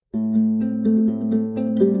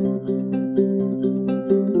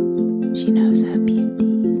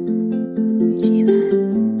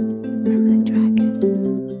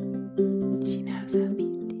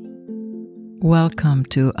Welcome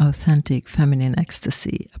to Authentic Feminine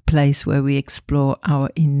Ecstasy, a place where we explore our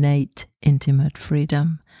innate, intimate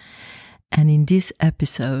freedom. And in this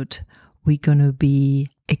episode, we're going to be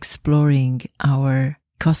exploring our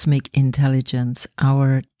cosmic intelligence,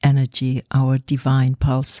 our energy, our divine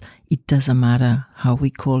pulse. It doesn't matter how we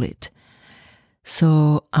call it.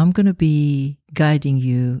 So I'm going to be guiding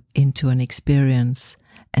you into an experience,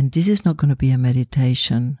 and this is not going to be a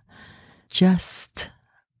meditation. Just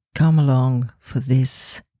come along for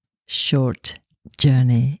this short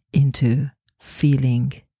journey into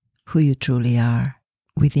feeling who you truly are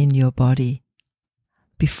within your body.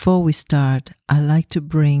 Before we start, I like to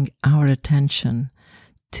bring our attention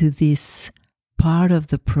to this part of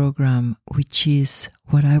the program, which is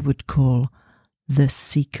what I would call the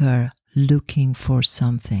seeker looking for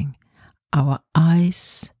something. Our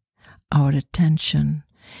eyes, our attention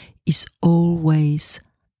is always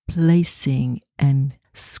placing and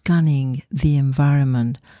scanning the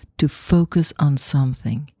environment to focus on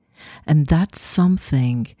something. And that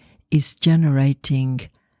something is generating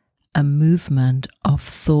a movement of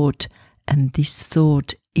thought, and this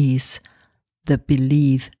thought is the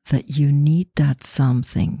belief that you need that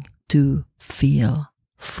something to feel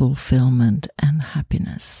fulfillment and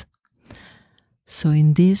happiness. So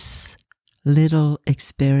in this little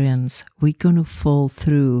experience, we're going to fall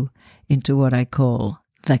through into what I call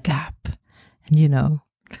the gap. And you know,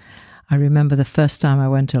 I remember the first time I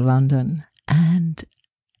went to London and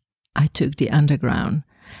I took the underground,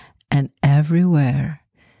 and everywhere,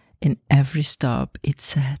 in every stop, it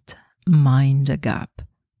said, mind the gap.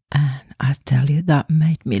 And I tell you, that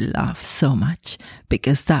made me laugh so much,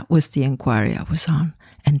 because that was the inquiry I was on.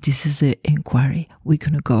 And this is the inquiry we're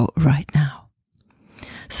going to go right now.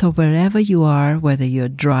 So wherever you are, whether you're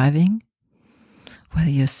driving, whether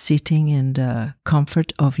you're sitting in the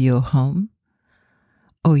comfort of your home,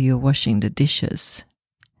 or you're washing the dishes,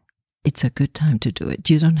 it's a good time to do it.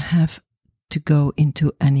 You don't have to go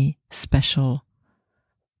into any special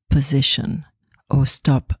position or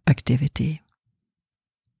stop activity.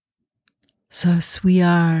 So as we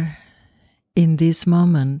are in this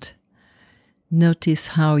moment, notice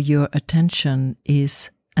how your attention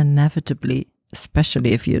is inevitably,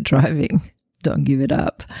 especially if you're driving, don't give it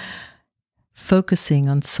up, focusing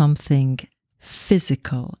on something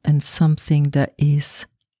physical and something that is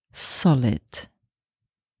solid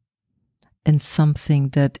and something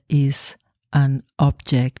that is an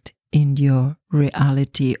object in your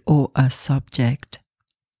reality or a subject.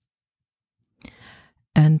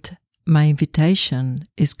 And my invitation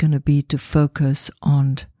is going to be to focus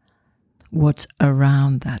on what's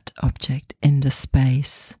around that object in the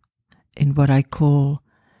space, in what I call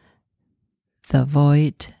the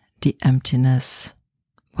void, the emptiness,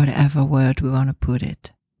 whatever word we want to put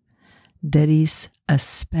it. There is a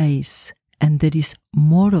space, and there is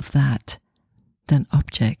more of that than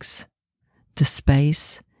objects. The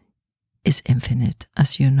space is infinite,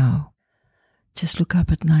 as you know. Just look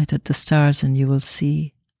up at night at the stars and you will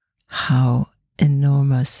see how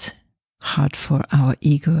enormous, hard for our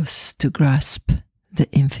egos to grasp, the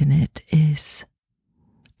infinite is.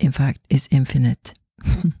 In fact, is infinite,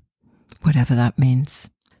 whatever that means.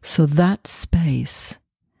 So that space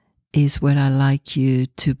is where I like you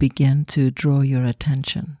to begin to draw your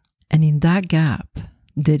attention. And in that gap,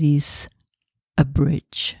 there is a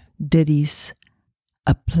bridge. There is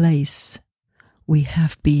a place we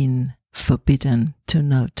have been forbidden to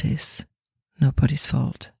notice. Nobody's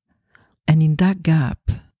fault. And in that gap,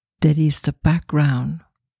 there is the background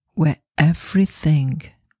where everything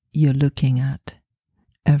you're looking at,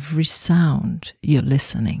 every sound you're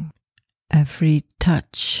listening, every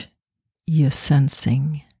touch you're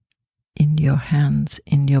sensing in your hands,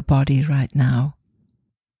 in your body right now,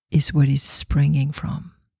 is where it's springing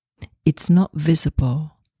from. It's not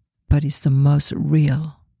visible, but it's the most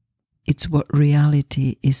real. It's what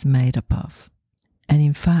reality is made up of. And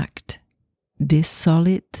in fact, this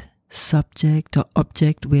solid subject or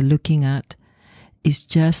object we're looking at is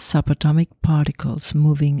just subatomic particles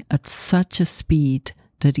moving at such a speed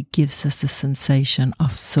that it gives us the sensation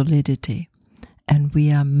of solidity. And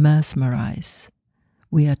we are mesmerized.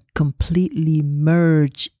 We are completely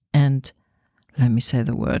merged and, let me say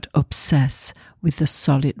the word, obsessed with the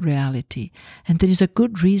solid reality. And there is a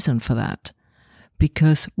good reason for that,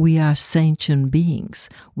 because we are sentient beings.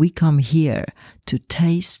 We come here to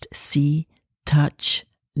taste, see, touch,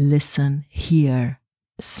 listen, hear,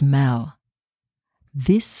 smell.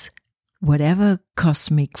 This, whatever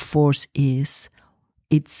cosmic force is,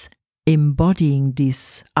 it's embodying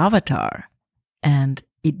this avatar, and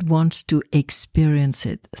it wants to experience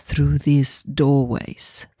it through these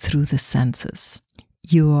doorways, through the senses.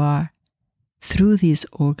 You are through these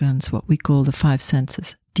organs, what we call the five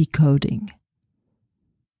senses, decoding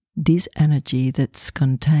this energy that's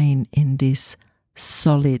contained in these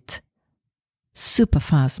solid, super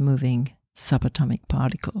fast moving subatomic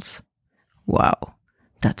particles. Wow,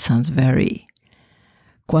 that sounds very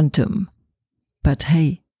quantum, but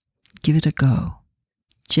hey, give it a go.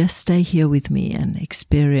 Just stay here with me and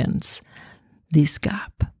experience this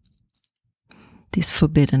gap, this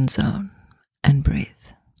forbidden zone, and breathe.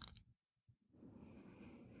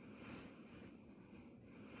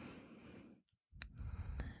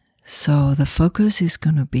 So the focus is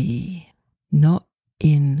going to be not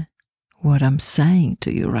in what I'm saying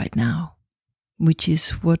to you right now, which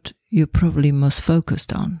is what you're probably most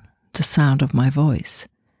focused on, the sound of my voice.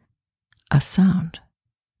 A sound,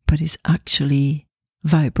 but it's actually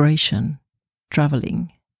vibration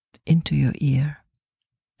traveling into your ear.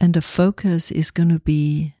 And the focus is going to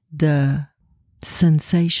be the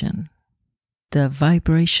sensation, the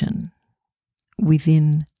vibration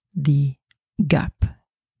within the gap,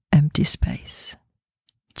 empty space.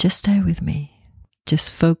 Just stay with me.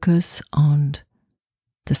 Just focus on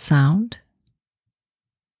the sound,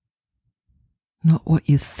 not what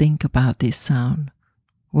you think about this sound,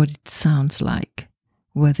 what it sounds like,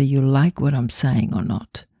 whether you like what I'm saying or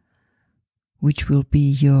not, which will be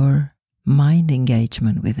your mind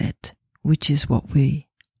engagement with it, which is what we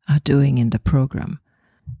are doing in the program.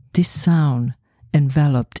 This sound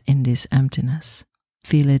enveloped in this emptiness,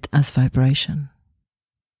 feel it as vibration.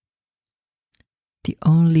 The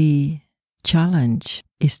only challenge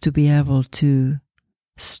is to be able to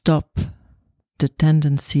stop the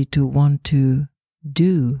tendency to want to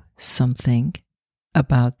do something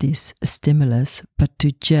about this stimulus, but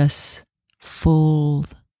to just fall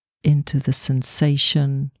into the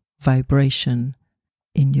sensation, vibration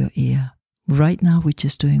in your ear. Right now, we're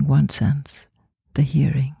just doing one sense, the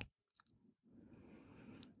hearing.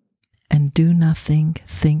 And do nothing,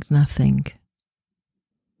 think nothing.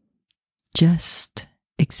 Just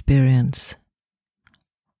experience,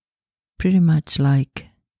 pretty much like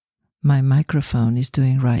my microphone is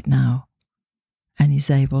doing right now, and is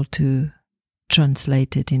able to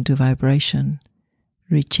translate it into vibration,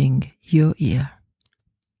 reaching your ear.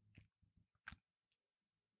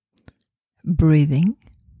 Breathing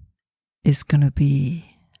is going to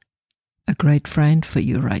be a great friend for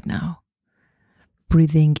you right now.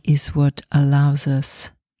 Breathing is what allows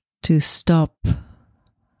us to stop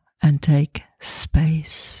and take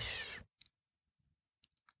space.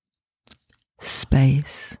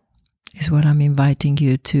 Space is what I'm inviting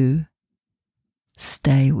you to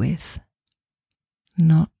stay with,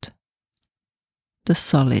 not the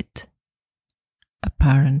solid,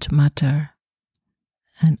 apparent matter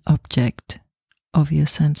and object of your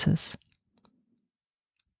senses.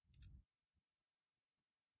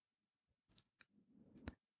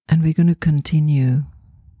 And we're going to continue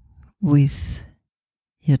with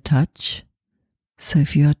your touch. So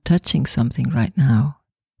if you are touching something right now,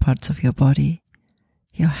 parts of your body,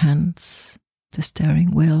 your hands, the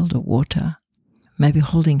steering wheel, the water, maybe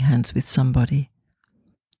holding hands with somebody,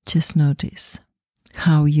 just notice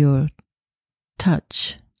how your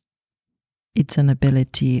touch, it's an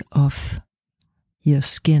ability of your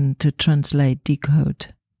skin to translate,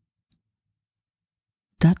 decode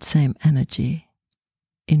that same energy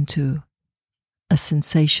into a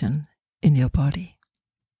sensation in your body.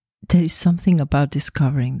 There is something about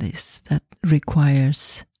discovering this that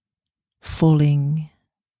requires falling,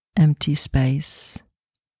 empty space.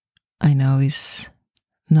 I know is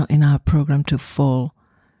not in our program to fall,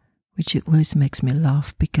 which it always makes me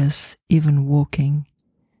laugh because even walking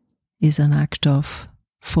is an act of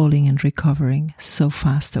falling and recovering so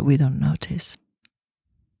fast that we don't notice.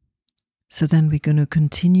 So then we're going to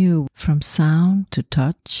continue from sound to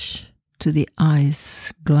touch to the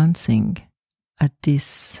eyes glancing at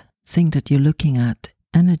this thing that you're looking at,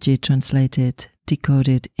 energy translated,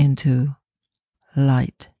 decoded into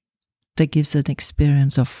light that gives an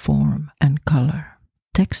experience of form and color.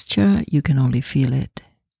 Texture, you can only feel it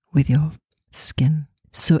with your skin.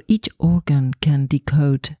 So each organ can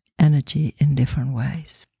decode energy in different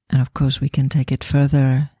ways. And of course, we can take it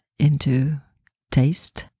further into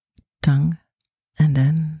taste, tongue, and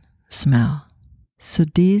then smell. So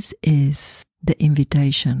this is the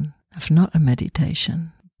invitation of not a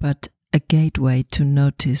meditation, but a gateway to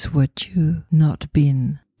notice what you've not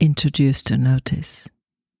been introduced to notice.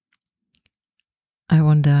 I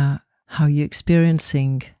wonder how you're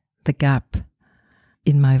experiencing the gap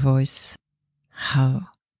in my voice, how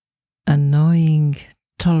annoying,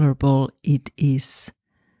 tolerable it is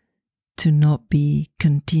to not be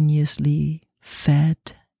continuously fed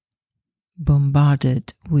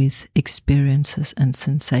bombarded with experiences and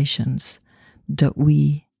sensations that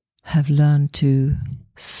we have learned to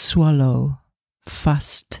swallow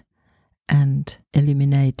fast and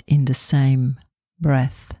eliminate in the same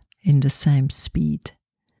breath, in the same speed.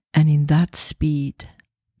 And in that speed,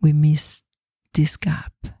 we miss this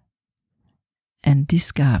gap. And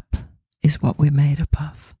this gap is what we're made up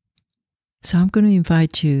of. So I'm going to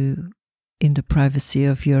invite you in the privacy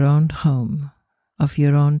of your own home, of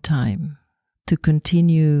your own time, to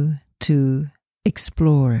continue to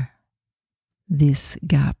explore this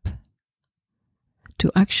gap,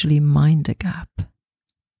 to actually mind the gap,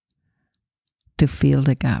 to feel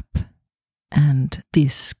the gap, and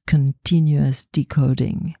this continuous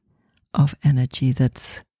decoding of energy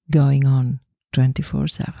that's going on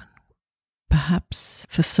 24/7. Perhaps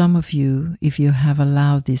for some of you, if you have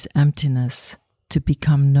allowed this emptiness to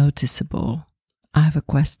become noticeable, I have a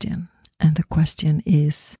question. And the question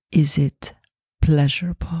is it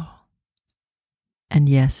pleasurable? And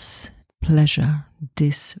yes, pleasure,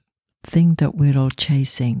 this thing that we're all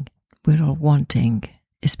chasing, we're all wanting,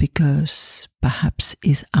 is because perhaps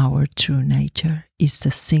is our true nature, is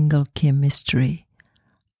the single key mystery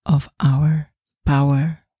of our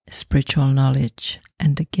power, spiritual knowledge,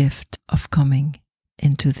 and the gift of coming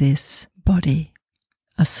into this body.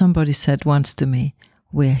 As somebody said once to me,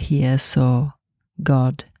 we're here so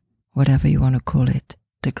God, whatever you want to call it,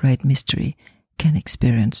 the great mystery, can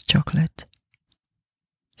experience chocolate.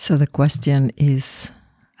 So the question is,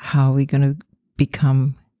 how are we going to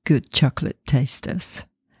become good chocolate tasters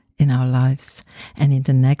in our lives? And in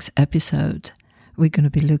the next episode, we're going to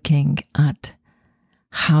be looking at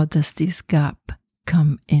how does this gap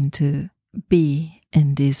come into be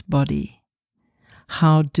in this body?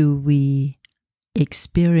 How do we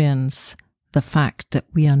experience the fact that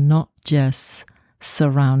we are not just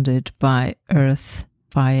surrounded by earth,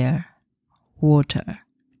 fire, water,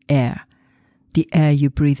 air, the air you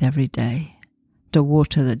breathe every day, the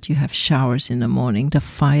water that you have showers in the morning, the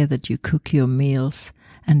fire that you cook your meals,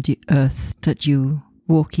 and the earth that you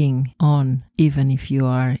walking on, even if you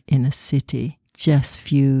are in a city, just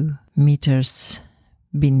few meters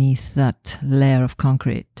beneath that layer of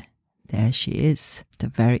concrete. There she is, the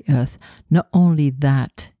very earth. Not only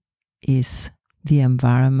that is the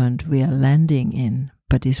environment we are landing in,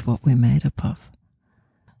 but is what we're made up of.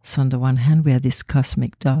 So on the one hand, we are this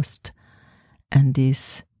cosmic dust and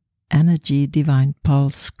this energy, divine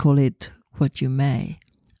pulse, call it what you may.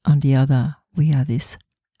 On the other, we are these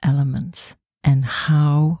elements. And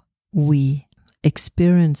how we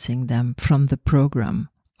experiencing them from the program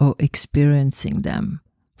or experiencing them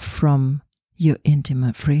from your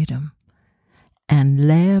intimate freedom. And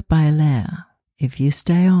layer by layer, if you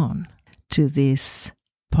stay on to this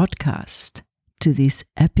podcast, to these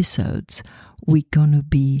episodes, we're going to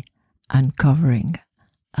be uncovering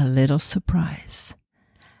a little surprise.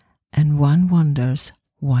 And one wonders,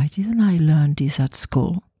 why didn't I learn this at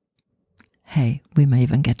school? Hey, we may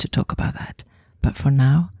even get to talk about that. But for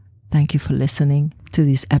now, thank you for listening to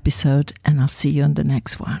this episode, and I'll see you on the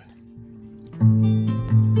next one.